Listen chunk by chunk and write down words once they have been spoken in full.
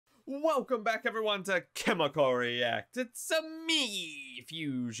Welcome back, everyone, to Chemical React. It's a me,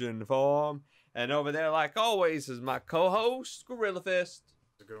 Fusion Form. And over there, like always, is my co-host, Gorilla Fist.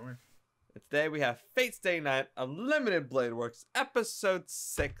 How's it going? And today we have Fate Stay Night, Unlimited Blade Works, Episode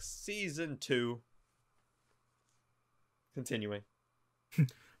 6, Season 2. Continuing.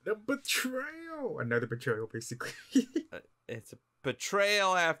 The betrayal! Another betrayal, basically. It's a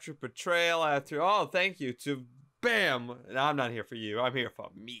betrayal after betrayal after... Oh, thank you to... Bam! I'm not here for you. I'm here for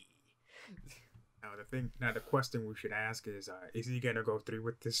me. Now the question we should ask is he gonna go through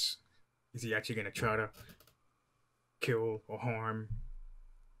with this? Is he actually gonna try to kill or harm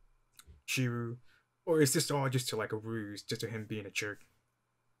Shiru? Or is this all just to like a ruse, just to him being a jerk?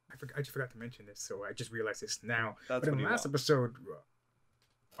 I just forgot to mention this, so I just realized this now. That's but in the last episode,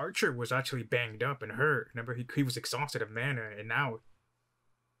 Archer was actually banged up and hurt. Remember, he was exhausted of mana, and now,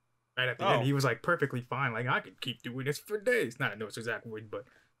 right at the end, he was like perfectly fine. Like, I could keep doing this for days. Not I know it's exact word, but...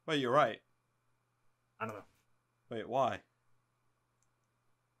 Well, you're right. I don't know. Wait, why?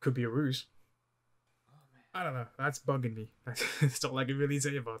 Could be a ruse. Oh, man. I don't know. That's bugging me. That's all I can really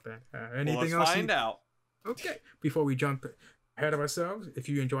say about that. Anything else? Let's find out. Okay. Before we jump ahead of ourselves, if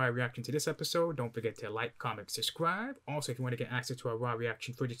you enjoy our reaction to this episode, don't forget to like, comment, subscribe. Also, if you want to get access to our raw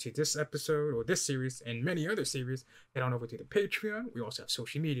reaction footage to this episode or this series and many other series, head on over to the Patreon. We also have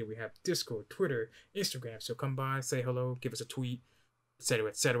social media. We have Discord, Twitter, Instagram. So come by, say hello, give us a tweet, etc.,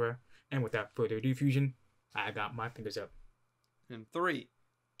 etc. And without further ado, Fusion, I got my fingers up. In 3,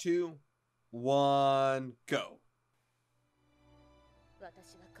 2, 1, go. By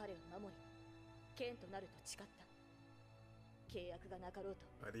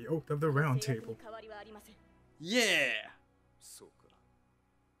the oath of the round table. Yeah!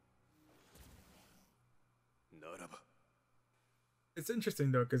 It's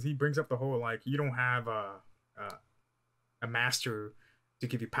interesting though, because he brings up the whole like you don't have a master to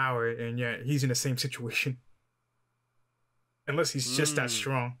give you power, and yet he's in the same situation. Unless he's just that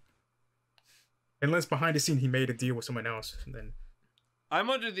strong. Unless behind the scene he made a deal with someone else, then I'm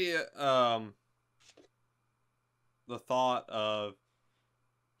under the thought of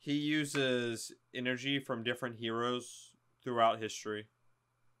he uses energy from different heroes throughout history.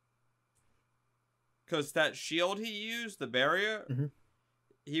 Because that shield he used, the barrier,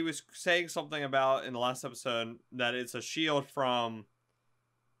 he was saying something about in the last episode that it's a shield from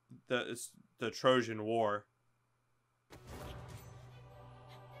the Trojan War.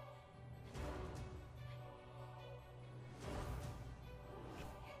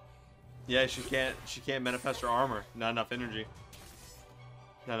 Yeah, she can't manifest her armor. Not enough energy.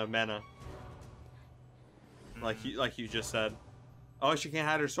 Not enough mana. Like you just said. Oh, she can't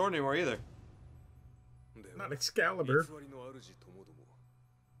hide her sword anymore either. Not Excalibur.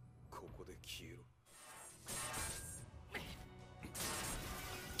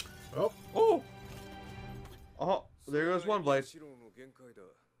 Oh. Oh. Oh, there goes one blade.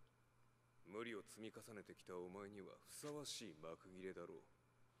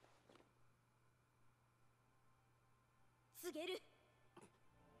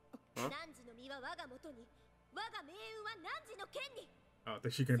 Huh? Oh,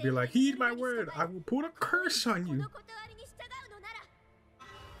 then she can be like, heed my word, I will put a curse on you.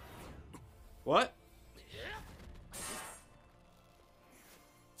 What?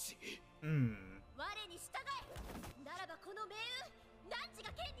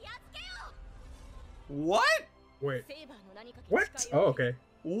 What? Wait. What? Oh, okay.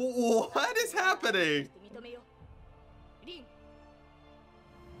 What is happening?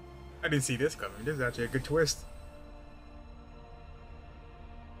 I didn't see this coming. This is actually a good twist.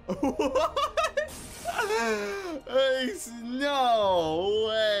 What? No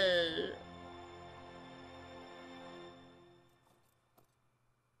way.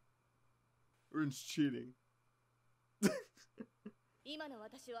 Rin's cheating.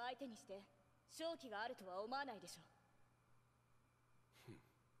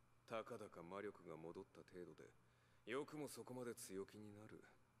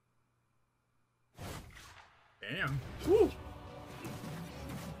 Damn. Woo.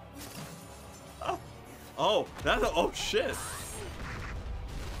 Oh, that's a, oh shit.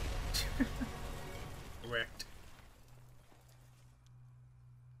 Wrecked.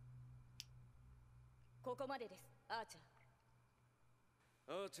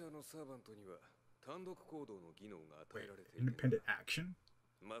 Independent action?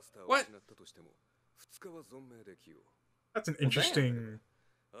 What? That's an interesting...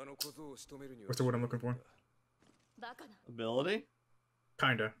 What's the word I'm looking for? Ability?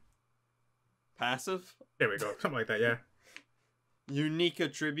 Kinda. Passive? There we go. Something like that, yeah. Unique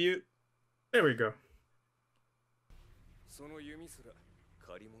attribute? There we go.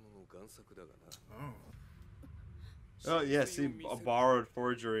 Oh yeah, see, a borrowed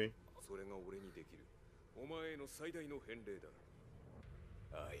forgery.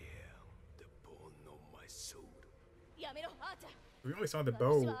 We only saw the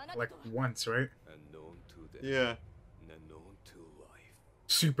bow like once, right? Yeah.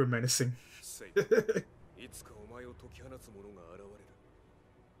 Super menacing. いつかお前を解き放つ者が現れ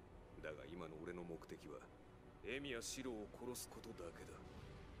る。だが今の俺の目的はエミやシロを殺すことだけだ。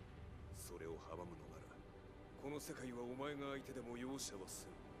それを阻むのなら、この世界はお前が相手でも容赦はせん。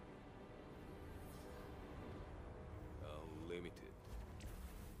Unlimited.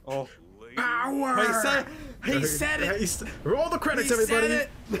 Oh. Power! He said it! Roll the credits, He everybody! said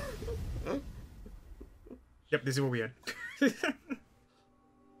it! Yep, this is what we had.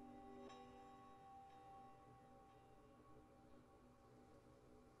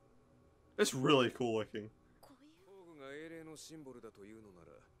 It's really cool looking. 宝具が英霊のシンボルだというのな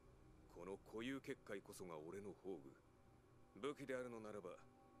ら、この固有結界こそが俺の宝具。武器であるのならば、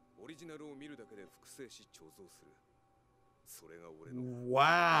オリジナルを見るだけで複製し貯蔵する。それが俺の英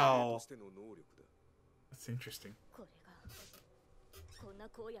霊としての能力だ。That's interesting. これがこんな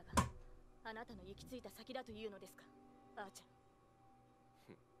荒野があなたの行き着いた先だというのですか、あーちゃ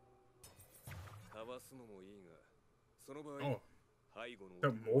ん。かわすのもいいが、その場合、Oh. 背後の The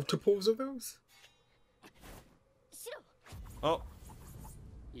multiples of those? Oh.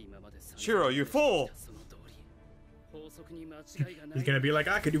 Shiro, you fool! He's gonna be like,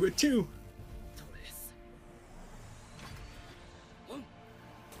 I could do it too.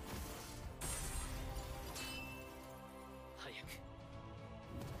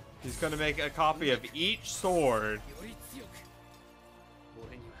 He's gonna make a copy of each sword.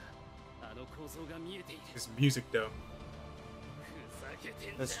 This music though.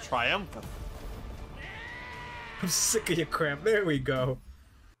 It's triumphant. I'm sick of your crap. There we go.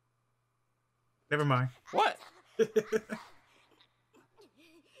 Never mind. What?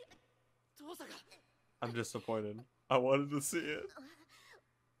 I'm disappointed. I wanted to see it.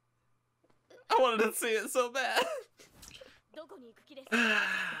 I wanted to see it so bad.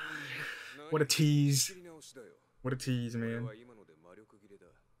 What a tease. What a tease, man.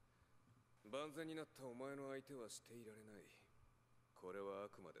 万全になったお前の相手はしていられない。これはあ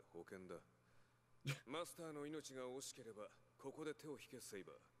くまで保険だ。マスターの命が惜しければここで手を引けセイ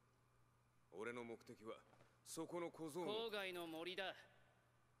バー。俺の目的はそこの小僧の郊外の森だ。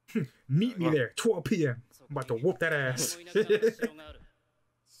Meet me there, 12 p.m. I'm about to whoop that ass.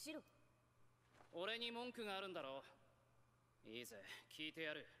 俺に文句があるんだろう。いいぜ、聞いて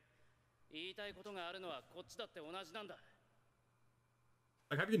やる。言いたいことがあるのはこっちだって同じなんだ。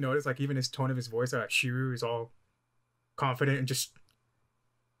Like, have you noticed, like, even his tone of his voice, Shiru is all confident and just...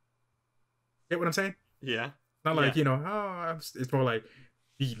 Get what I'm saying? Yeah. Not like, you know, oh, it's more like,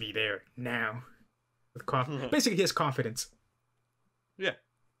 beat me there, now. With basically, he has confidence. Yeah.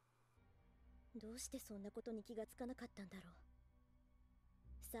 どうしてそんなことに気がつかなかったんだろう。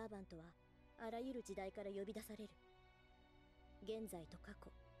サーバントはあらゆる時代から呼び出される。現在と過去、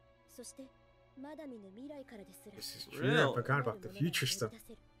そしてまだ見ぬ未来からですら。This is true. I forgot about the future stuff.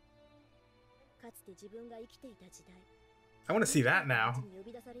 かつて自分が生きていた時代。I want to see that now. 呼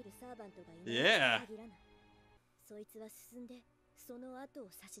び出されるサーバントがいないと限らない。そいつは進んでその後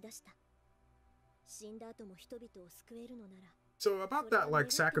を差し出した。死んだ後も人々を救えるのなら。So about that, like,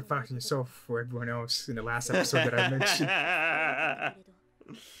 sacrificing yourself for everyone else in the last episode that I mentioned.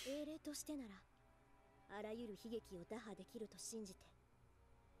 英霊としてならあらゆる悲劇を打破できると信じて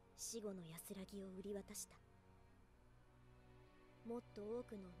死後の安らぎを売り渡した。もっと多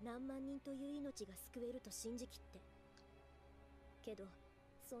くの何万人という命が救えると信じきって。けど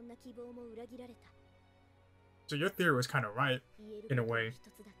そんな希望も裏切られた。 So your theory was kind of right, in a way.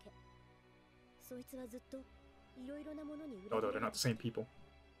 そいつはずっといろいろなものに Although they're not the same people.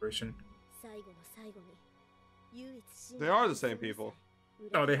 Version. 最後の最後に唯一 They are the same people.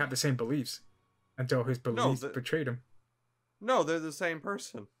 No, they have the same beliefs. Until his beliefs betrayed him. No, they're the same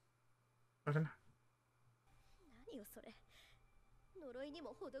person. I don't know. 何よそれ。呪いに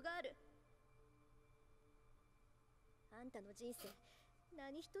も程がある。あんたの人生、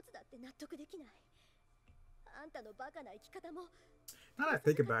何一つだって納得できない。あんたのバカな生き方も。Now that I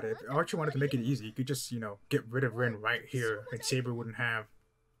think about it, if Archer wanted to make it easy, he could just, you know, get rid of Rin right here, and Saber wouldn't have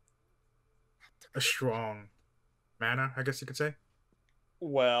a strong mana, I guess you could say.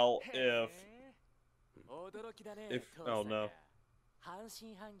 Well, if oh no.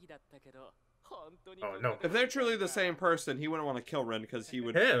 Oh no. If they're truly the same person, he wouldn't want to kill Rin because he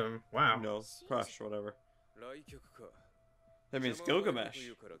would, Him? Wow. you know, crush or whatever. That means Gilgamesh.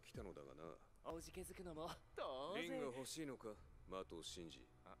 リンが欲しいのか、マトシンジ。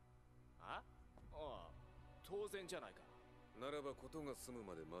ああ、当然じゃないか。ならばことが済む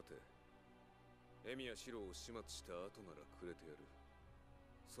まで待て。エミやシロを始末した後ならくれてやる。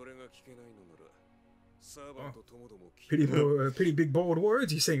それが聞けないのなら、サーバンとともども聞いて。Pretty big bold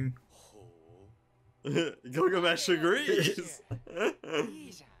words he's saying. Gilgamesh agrees. い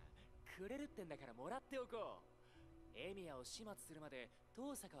いじゃん。くれるってんだからもらっておこう。エミヤを始末するまで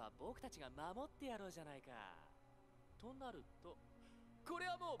遠坂は僕たちが守ってやろうじゃないか。となると、これ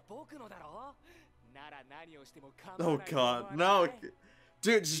はもう僕のだろう。なら何をしても構わ Oh ない。 god, no.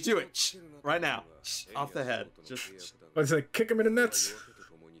 Dude, just do it. Shh. Right now. Shh. Off the head. Just. I was like, kick him in the nuts.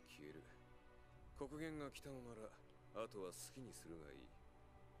 黒源が来たのなら、あとは好きにするがいい。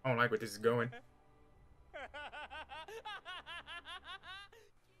 I don't like where this is going.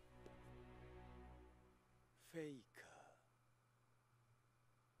 Faker.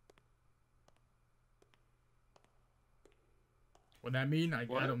 What that mean? I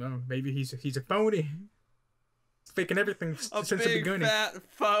What? don't know. Maybe he's a phony. He's faking everything A since the big beginning. fat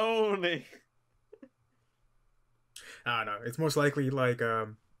phony. I don't know. It's most likely like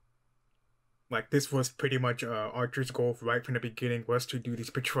this was pretty much Archer's goal right from the beginning was to do these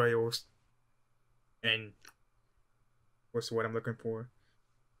betrayals, and what's the word I'm looking for?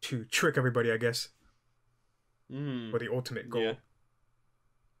 To trick everybody, I guess, for the ultimate goal. Yeah.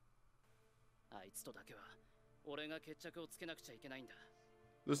 あいつとだけは俺が決着をつけなくちゃいけないんだ。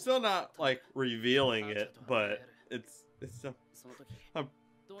 They're still not like revealing it, but it's. その時 I'm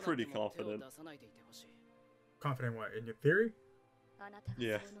どうなっ pretty ても手を confident. 出さないでいてほしい。 Confident what in your theory? あなたが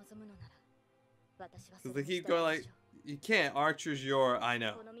Yeah. そう望むのなら、私は Because それ they を keep 従 going う like, でしょ you can't. Archer's your. I う。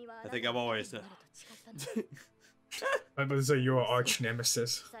 know. 好みはあ I なた think 'em 'I've の always 手 said. になると誓ったの。 I was say you're arch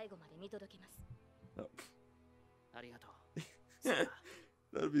nemesis. 最後まで見届けます。 Oh, ありがとう。そうだ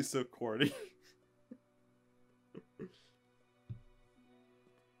that'd be so corny.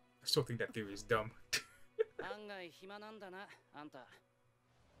 I still think that theory is dumb. 案外暇なんだな、あんた。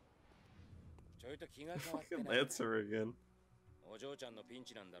ちょいと気が変わってな Lancer again. お嬢ちゃんのピン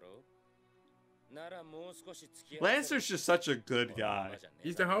チなんだろう。ならもう少し付き合わせ Lancer's just such a good guy.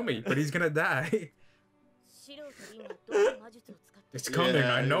 He's the homie, but he's gonna die. シロとリンがどの魔術を使って It's coming.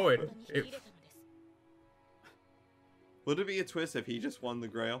 I know あ it. なたに引き入れたのです。 Would it be a twist if he just won the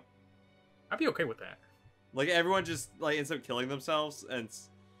Grail? I'd be okay with that. Like everyone just like ends up killing themselves, and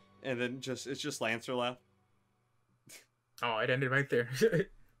then just it's just Lancer left. Oh, it ended right there.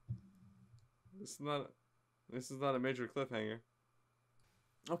 This is not a major cliffhanger.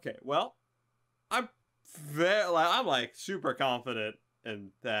 Okay, well, I'm like super confident in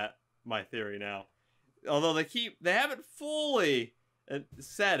that my theory now. Although they haven't fully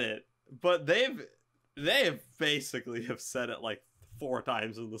said it, but they've basically have said it like 4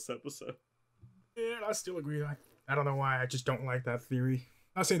 times in this episode. Yeah, I still agree. I don't know why. I just don't like that theory.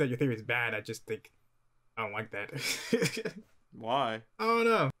 I'm not saying that your theory is bad. I just think I don't like that. Why? I don't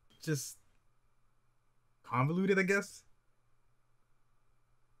know. Just convoluted, I guess.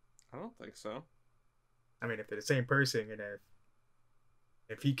 I don't think so. I mean, if they're the same person, and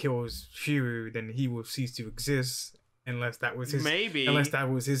if he kills Shiru, then he will cease to exist. Unless that was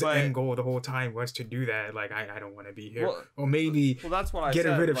his but- end goal the whole time was to do that. Like I don't want to be here. Well- or maybe Well, that's what I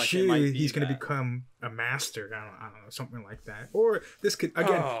getting said. rid of like, it might Shiru, be he's going to that. become a master. I don't know, something like that. Or this could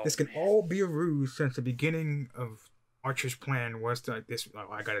again, Oh, this can all be a ruse since the beginning of Archer's plan was to like this.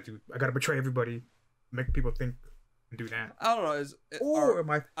 Oh, I gotta betray everybody, make people think and do that. I don't know. Or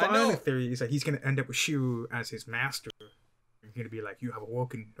my I final know- theory is that he's going to end up with Shiru as his master. He's going to be like, you have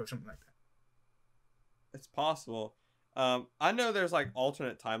awoken or something like that. It's possible. I know there's like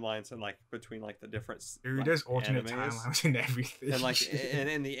alternate timelines and like between like the different Dude, like, there's alternate animes. timelines and everything. And like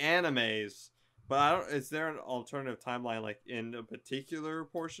in the animes, but I don't. Is there an alternative timeline like in a particular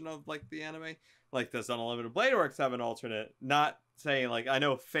portion of like the anime? Like does Unlimited Blade Works have an alternate? Not saying like I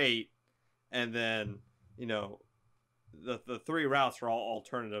know Fate, and then you know, the 3 routes are all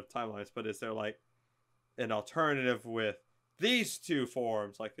alternative timelines. But is there like an alternative with these 2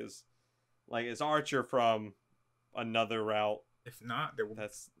 forms? Like is Archer from another route? If not, there will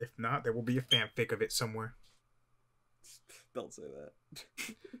be a That's fanfic of it somewhere. don't say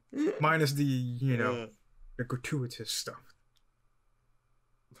that. Minus the the gratuitous stuff.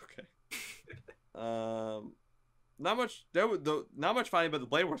 Okay. Not much. Not much fighting, but the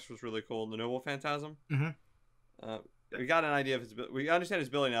Blade Works was really cool. The Noble Phantasm. Mm-hmm. We got an idea of his. We understand his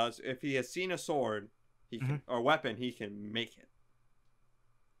ability now. If he has seen a sword, he can or weapon, he can make it.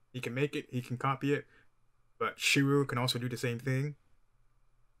 He can make it. He can copy it. But Shiru can also do the same thing.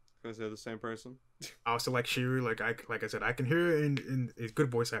 Because they're the same person. I also like Shiru. Like I said, I can hear it in his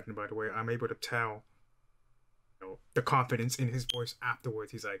good voice acting. By the way, I'm able to tell, the confidence in his voice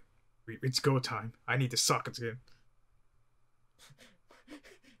afterwards. He's like It's go time. I need to sock it to him.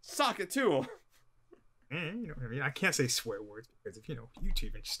 Sock it to him. You know what I mean? I can't say swear words because of,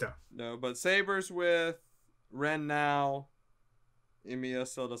 YouTube and stuff. No, but Saber's with Ren now. Emiya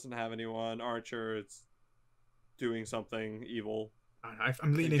still doesn't have anyone. Archer is doing something evil.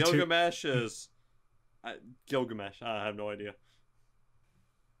 I'm leaning to Gilgamesh is... Gilgamesh, I have no idea.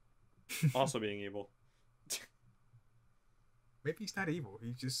 Also being evil. Maybe he's not evil.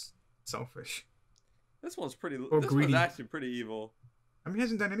 He's just selfish. This one's pretty... Or this greedy. one's actually pretty evil. I mean, he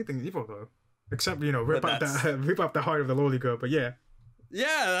hasn't done anything evil, though. Except, rip up the heart of the lowly girl, but yeah.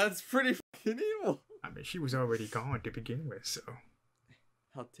 Yeah, that's pretty fucking evil. I mean, she was already gone to begin with, so...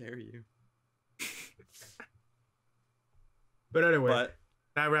 How dare you. But anyway,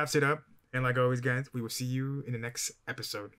 that wraps it up. And like always, guys, we will see you in the next episode.